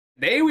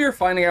Today we are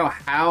finding out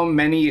how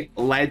many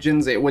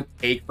legends it would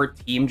take for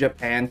Team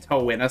Japan to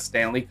win a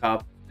Stanley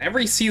Cup.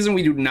 Every season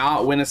we do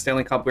not win a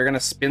Stanley Cup, we're going to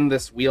spin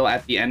this wheel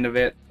at the end of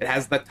it. It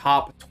has the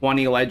top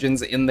 20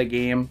 legends in the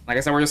game. Like I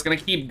said, we're just going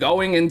to keep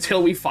going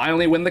until we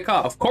finally win the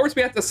cup. Of course,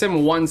 we have to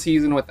sim one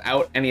season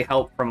without any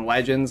help from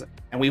legends,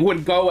 and we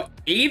would go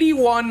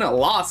 81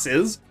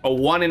 losses, a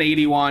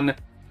 1-81.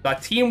 The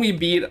team we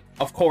beat,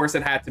 of course,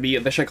 it had to be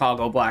the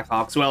Chicago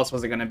Blackhawks. Who else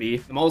was it going to be?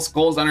 The most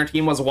goals on our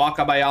team was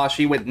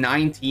Wakabayashi with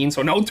 19,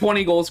 so no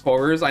 20 goal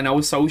scorers. I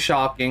know, so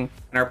shocking.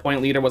 And our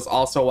point leader was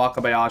also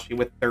Wakabayashi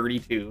with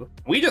 32.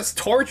 We just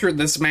tortured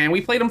this man.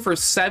 We played him for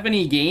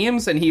 70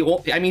 games, and he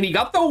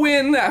got the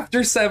win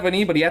after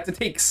 70, but he had to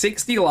take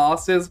 60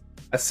 losses,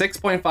 a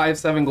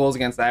 6.57 goals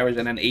against average,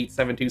 and an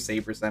 8.72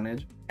 save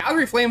percentage.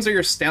 Calgary Flames are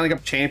your Stanley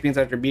Cup champions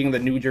after beating the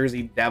New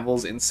Jersey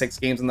Devils in 6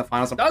 games in the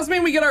finals. It does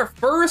mean we get our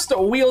first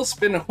wheel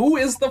spin. Who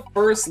is the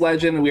first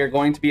legend we are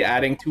going to be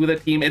adding to the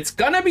team? It's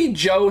gonna be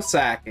Joe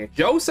Sakic.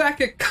 Joe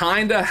Sakic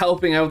kinda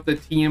helping out the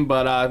team,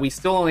 but we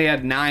still only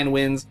had 9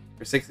 wins.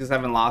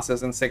 67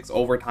 losses and 6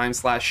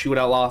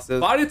 overtime/shootout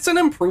losses, but it's an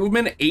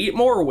improvement. 8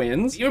 more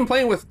wins. Even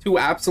playing with 2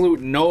 absolute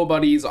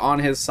nobodies on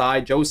his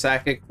side, Joe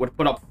Sakic would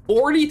put up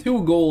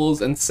 42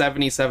 goals and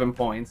 77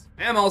 points.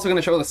 And I'm also going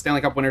to show the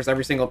Stanley Cup winners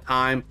every single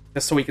time,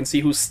 just so we can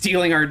see who's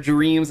stealing our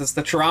dreams. It's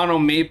the Toronto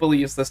Maple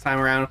Leafs this time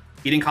around,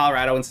 beating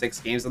Colorado in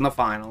 6 games in the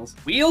finals.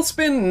 Wheel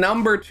spin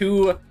number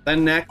 2, the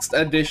next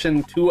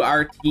addition to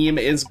our team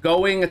is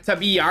going to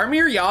be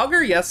Jaromir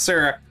Jagr. Yes,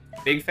 sir.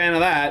 Big fan of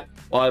that.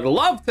 Well, I'd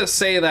love to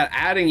say that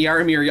adding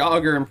Jaromir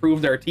Jagr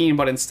improved our team,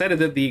 but instead it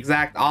did the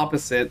exact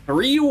opposite.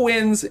 3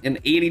 wins in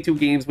 82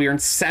 games. We earned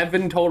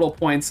 7 total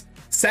points.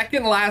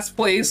 Second last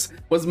place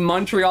was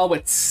Montreal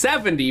with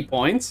 70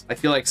 points. I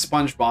feel like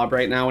SpongeBob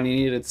right now when he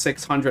needed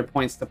 600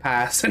 points to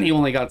pass and he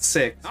only got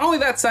 6. Not only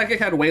that, Sakic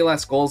had way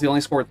less goals. He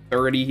only scored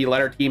 30. He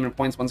led our team in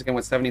points once again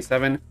with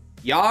 77.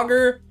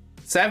 Jagr,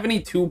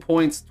 72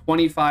 points,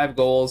 25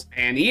 goals,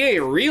 and EA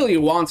really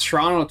wants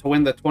Toronto to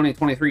win the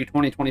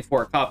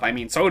 2023-2024 Cup. I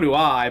mean, so do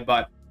I,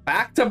 but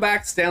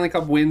back-to-back Stanley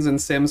Cup wins and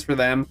sims for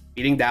them,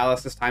 beating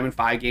Dallas this time in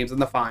 5 games in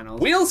the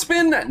finals. Wheel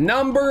spin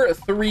number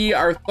 3,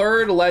 our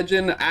third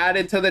legend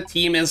added to the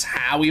team is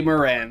Howie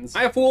Morenz.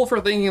 I'm a fool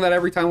for thinking that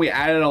every time we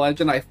added a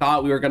legend, I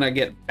thought we were going to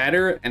get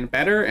better and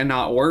better and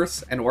not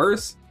worse and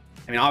worse.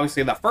 I mean,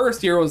 obviously the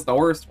first year was the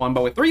worst one,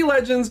 but with 3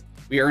 legends,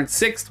 we earned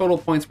 6 total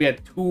points. We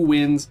had 2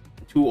 wins,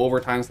 2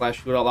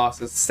 overtime/shootout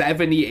losses,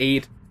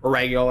 78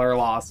 regular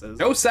losses.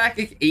 Joe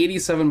Sakic,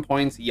 87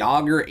 points,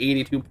 Jagr,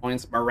 82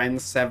 points,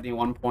 Morenz,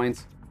 71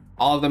 points,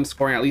 all of them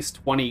scoring at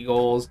least 20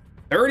 goals.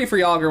 30 for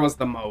Jagr was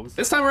the most.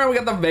 This time around, we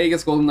got the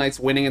Vegas Golden Knights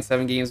winning in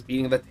 7 games,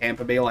 beating the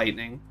Tampa Bay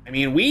Lightning. I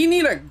mean, we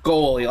need a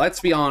goalie, let's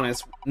be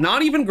honest.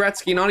 Not even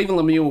Gretzky, not even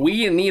Lemieux.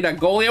 We need a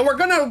goalie, and we're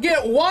gonna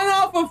get one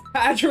off of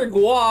Patrick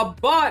Waugh,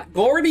 but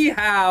Gordie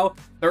Howe,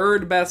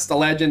 third best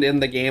legend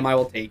in the game. I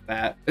will take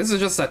that. This is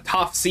just a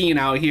tough scene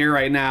out here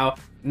right now.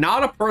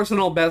 Not a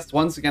personal best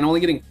once again, only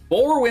getting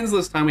 4 wins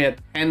this time. We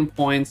had 10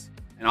 points,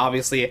 and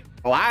obviously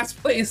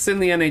last place in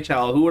the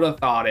NHL. Who would have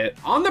thought it?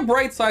 On the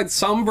bright side,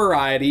 some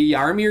variety.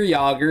 Jaromir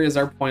Jagr is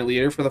our point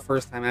leader for the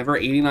first time ever,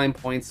 89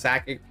 points.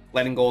 Sakic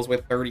letting goals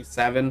with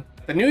 37.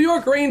 The New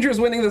York Rangers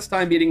winning this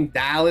time, beating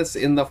Dallas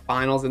in the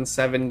finals in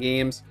 7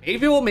 games.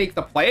 Maybe we'll make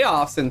the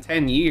playoffs in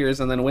 10 years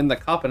and then win the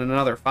cup in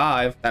another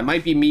 5. That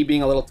might be me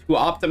being a little too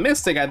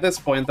optimistic at this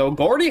point, though.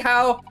 Gordie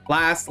Howe,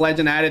 last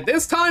legend added.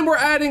 This time we're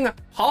adding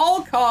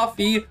Paul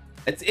Coffey.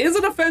 It is a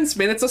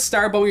defenseman, it's a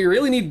star, but we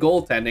really need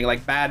goaltending,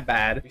 like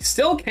bad. We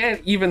still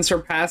can't even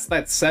surpass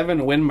that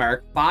 7 win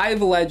mark.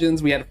 5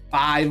 legends, we had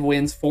 5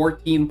 wins,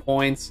 14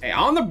 points. Hey,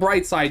 on the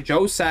bright side,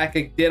 Joe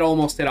Sakic did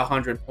almost hit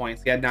 100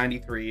 points. He had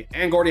 93.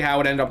 And Gordie Howe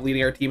would end up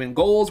leading our team in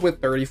goals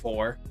with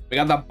 34. We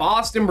got the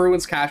Boston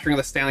Bruins capturing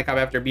the Stanley Cup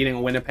after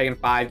beating Winnipeg in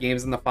 5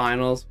 games in the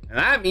finals. And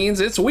that means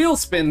it's wheel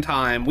spin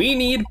time. We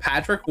need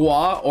Patrick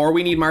Waugh or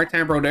we need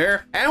Martin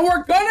Brodeur, and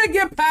we're gonna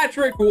get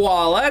Patrick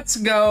Waugh. Let's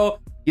go.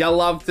 You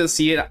love to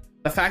see it.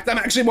 The fact I'm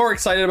actually more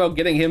excited about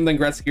getting him than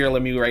Gretzky or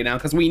Lemieux right now,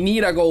 because we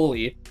need a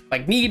goalie.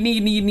 Like,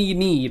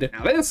 need.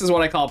 Now, this is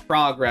what I call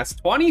progress.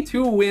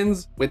 22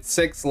 wins with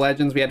 6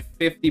 legends. We had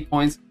 50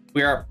 points.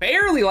 We are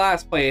barely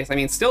last place. I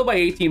mean, still by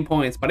 18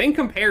 points, but in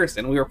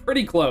comparison, we were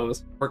pretty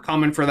close. We're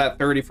coming for that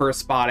 31st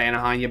spot,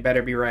 Anaheim. You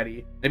better be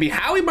ready. It'd be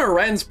Howie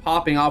Morenz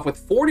popping off with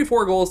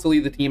 44 goals to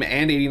lead the team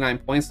and 89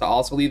 points to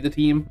also lead the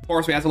team. Of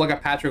course, we have to look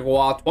at Patrick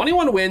Waugh.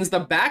 21 wins. The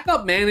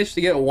backup managed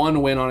to get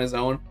 1 win on his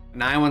own.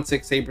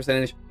 916 save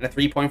percentage and a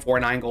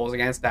 3.49 goals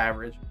against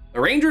average. The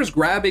Rangers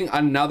grabbing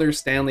another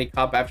Stanley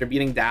Cup after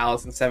beating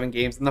Dallas in 7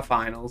 games in the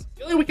finals. I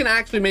feel like we can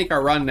actually make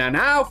our run now.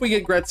 Now, if we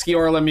get Gretzky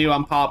or Lemieux,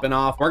 I'm popping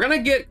off. We're gonna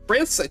get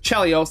Chris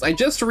Chelios. I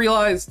just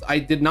realized I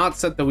did not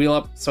set the wheel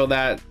up so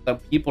that the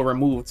people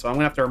removed, so I'm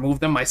gonna have to remove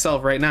them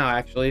myself right now,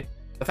 actually.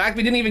 The fact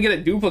we didn't even get a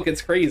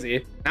duplicate's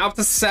crazy. Now up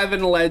to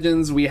 7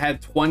 legends. We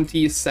had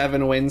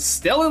 27 wins.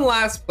 Still in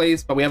last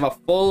place, but we have a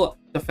full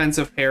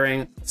defensive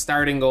pairing,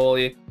 starting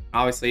goalie.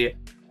 Obviously,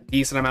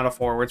 decent amount of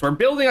forwards. We're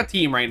building a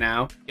team right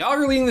now.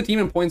 Yager leading the team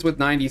in points with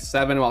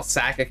 97, while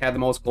Sakic had the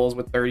most goals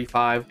with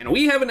 35. And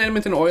we have an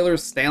Edmonton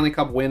Oilers Stanley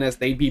Cup win as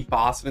they beat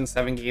Boston in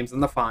 7 games in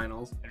the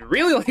finals. I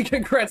really like a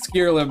Gretzky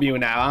or Lemieux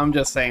now. I'm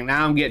just saying,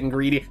 now I'm getting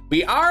greedy.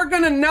 We are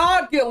gonna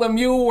not get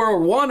Lemieux. We're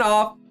one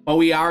off, but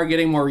we are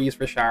getting Maurice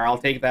Richard. I'll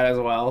take that as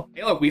well.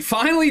 Hey, look, we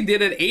finally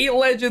did it. 8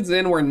 legends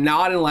in. We're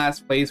not in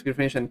last place. We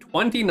finished in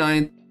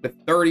 29th with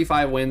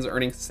 35 wins,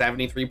 earning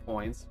 73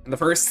 points. And the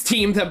first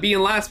team to be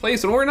in last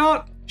place, and we're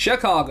not.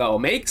 Chicago.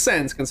 Makes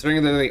sense,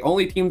 considering they're the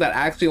only team that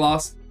actually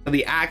lost to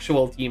the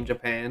actual Team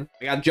Japan.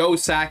 We got Joe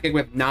Sakic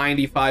with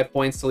 95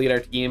 points to lead our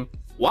team,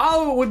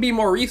 while it would be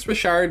Maurice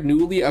Richard,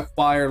 newly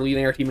acquired,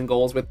 leading our team in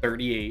goals with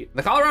 38.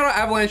 The Colorado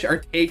Avalanche are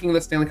taking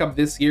the Stanley Cup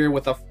this year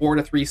with a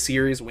 4-3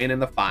 series win in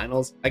the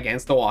finals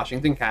against the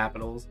Washington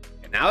Capitals.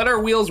 And now that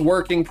our wheel's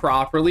working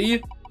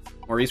properly,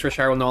 Maurice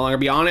Richard will no longer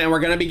be on it, and we're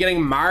going to be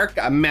getting Marc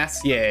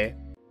Messier.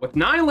 With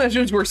 9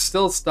 legends, we're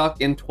still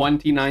stuck in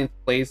 29th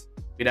place.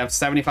 We'd have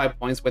 75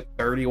 points with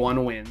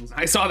 31 wins.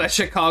 I saw that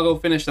Chicago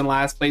finished in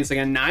last place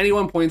again.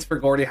 91 points for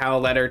Gordie Howe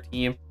led our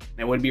team. And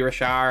it would be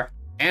Richard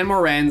and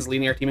Morenz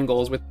leading our team in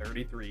goals with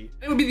 33.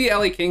 It would be the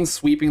LA Kings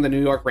sweeping the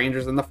New York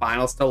Rangers in the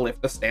finals to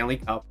lift the Stanley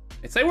Cup.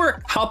 I'd say we're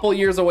a couple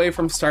years away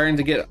from starting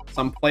to get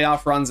some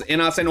playoff runs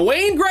in us, and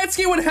Wayne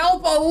Gretzky would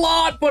help a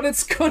lot, but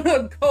it's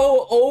gonna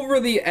go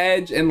over the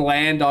edge and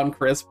land on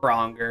Chris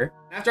Pronger.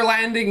 After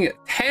landing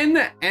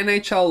 10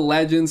 NHL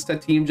legends to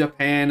Team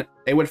Japan,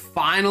 they would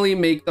finally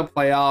make the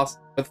playoffs.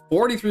 With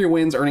 43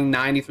 wins, earning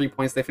 93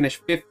 points, they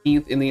finished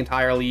 15th in the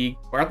entire league.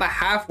 We're at the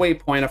halfway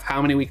point of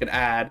how many we could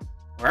add.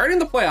 We're already in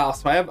the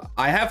playoffs, so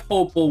I have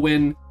hope we'll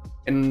win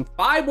in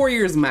 5 more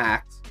years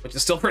max, which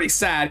is still pretty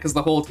sad because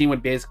the whole team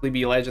would basically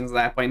be legends at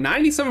that point.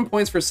 97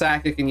 points for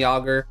Sakic and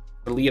Yager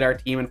would lead our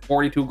team, and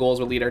 42 goals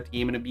would lead our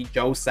team, and it'd be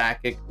Joe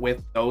Sakic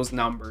with those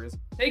numbers.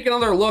 Take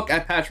another look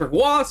at Patrick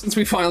Waugh. Since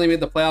we finally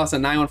made the playoffs, a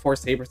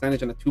 914 save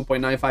percentage and a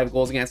 2.95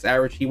 goals against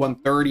average. He won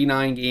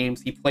 39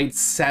 games. He played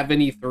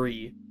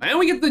 73. And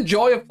we get the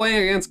joy of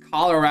playing against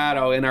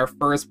Colorado in our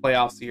first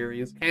playoff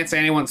series. Can't say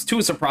anyone's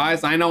too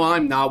surprised. I know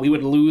I'm not. We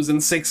would lose in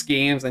 6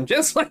 games, and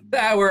just like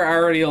that, we're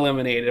already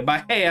eliminated.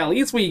 But hey, at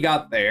least we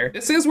got there.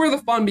 This is where the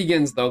fun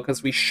begins, though,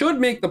 because we should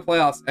make the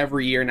playoffs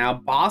every year now.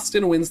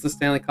 Boston wins the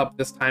Stanley Cup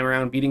this time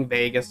around, beating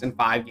Vegas in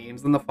 5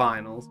 games in the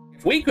finals.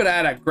 If we could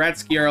add a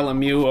Gretzky or a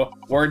Lemieux,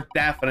 we're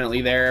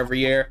definitely there every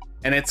year.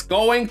 And it's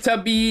going to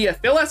be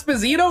Phil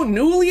Esposito,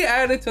 newly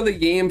added to the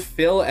game,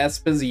 Phil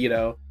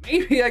Esposito.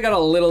 Maybe I got a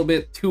little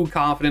bit too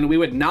confident. We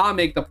would not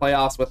make the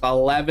playoffs with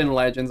 11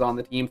 legends on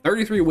the team,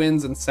 33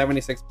 wins and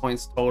 76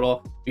 points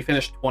total. We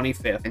finished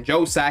 25th. And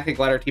Joe Sakic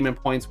led our team in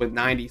points with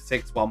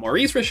 96, while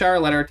Maurice Richard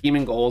led our team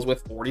in goals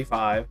with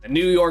 45. The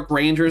New York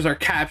Rangers are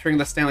capturing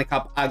the Stanley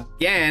Cup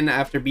again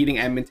after beating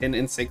Edmonton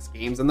in 6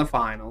 games in the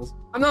finals.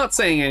 I'm not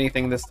saying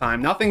anything this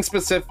time, nothing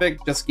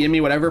specific, just give me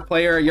whatever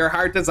player your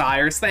heart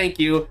desires. Thank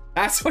you.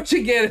 That's what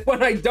you get.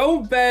 When I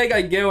don't beg,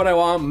 I get what I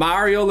want.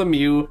 Mario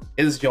Lemieux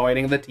is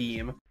joining the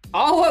team.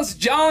 Call us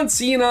John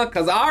Cena,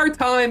 because our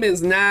time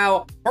is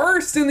now.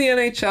 First in the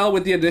NHL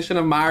with the addition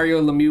of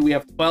Mario Lemieux. We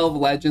have 12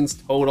 legends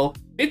total,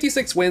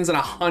 56 wins and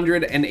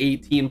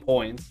 118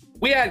 points.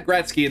 We had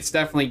Gretzky, it's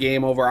definitely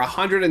game over.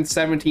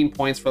 117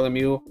 points for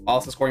Lemieux,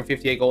 also scoring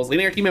 58 goals,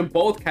 leading our team in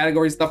both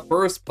categories. The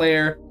first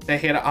player to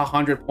hit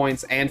 100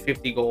 points and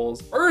 50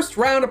 goals. First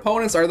round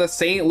opponents are the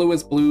St.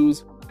 Louis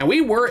Blues, and we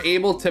were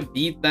able to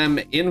beat them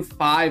in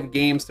 5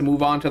 games to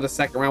move on to the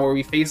second round, where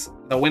we face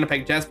the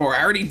Winnipeg Jets, but we're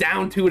already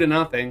down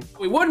 2-0.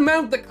 We would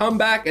mount the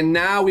comeback, and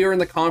now we are in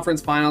the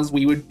conference finals.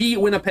 We would beat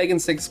Winnipeg in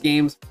 6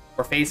 games.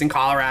 We're facing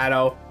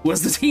Colorado, who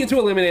was the team to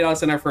eliminate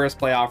us in our first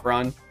playoff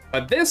run.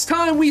 But this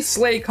time we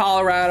slay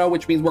Colorado,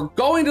 which means we're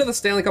going to the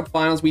Stanley Cup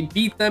Finals. We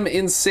beat them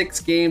in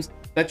 6 games.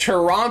 The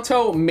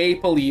Toronto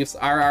Maple Leafs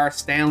are our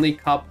Stanley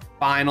Cup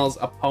Finals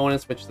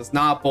opponents, which does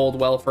not bode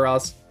well for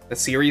us. The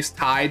series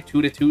tied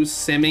 2-2,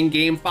 simming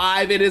game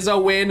 5. It is a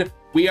win.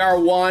 We are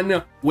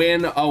 1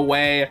 win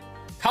away.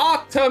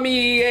 Talk to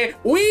me.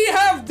 We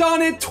have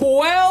done it.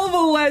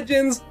 12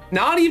 legends.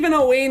 Not even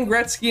a Wayne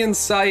Gretzky in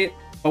sight,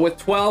 but with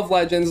 12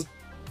 legends.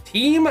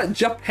 Team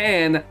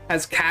Japan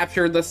has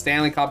captured the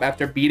Stanley Cup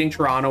after beating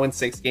Toronto in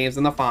 6 games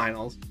in the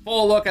finals.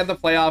 Full look at the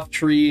playoff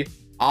tree.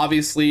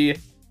 Obviously,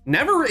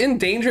 never in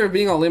danger of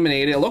being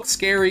eliminated. It looked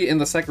scary in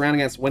the second round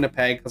against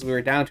Winnipeg because we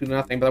were down 2-0,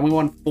 but then we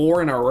won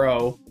 4 in a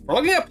row. We're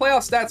looking at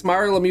playoff stats.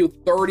 Mario Lemieux,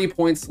 30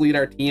 points to lead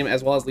our team,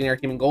 as well as leading our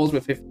team in goals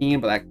with 15,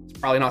 but that's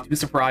probably not too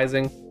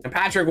surprising. And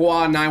Patrick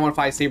Waugh,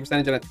 915 save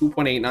percentage and a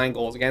 2.89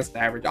 goals against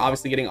average,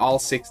 obviously getting all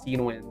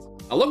 16 wins.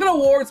 Now look at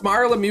awards.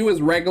 Mario Lemieux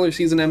is regular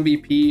season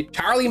MVP.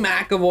 Charlie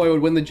McAvoy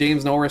would win the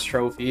James Norris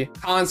Trophy.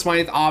 Conn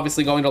Smythe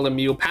obviously going to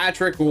Lemieux.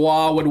 Patrick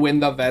Waugh would win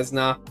the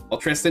Vezina, while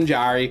Tristan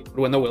Jarry would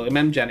win the William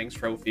M. Jennings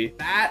Trophy.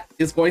 That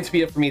is going to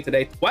be it for me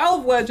today.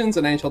 12 legends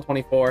in NHL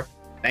 24.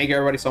 Thank you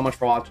everybody so much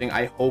for watching.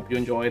 I hope you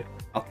enjoyed.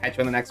 I'll catch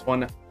you in the next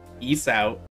one. Peace out.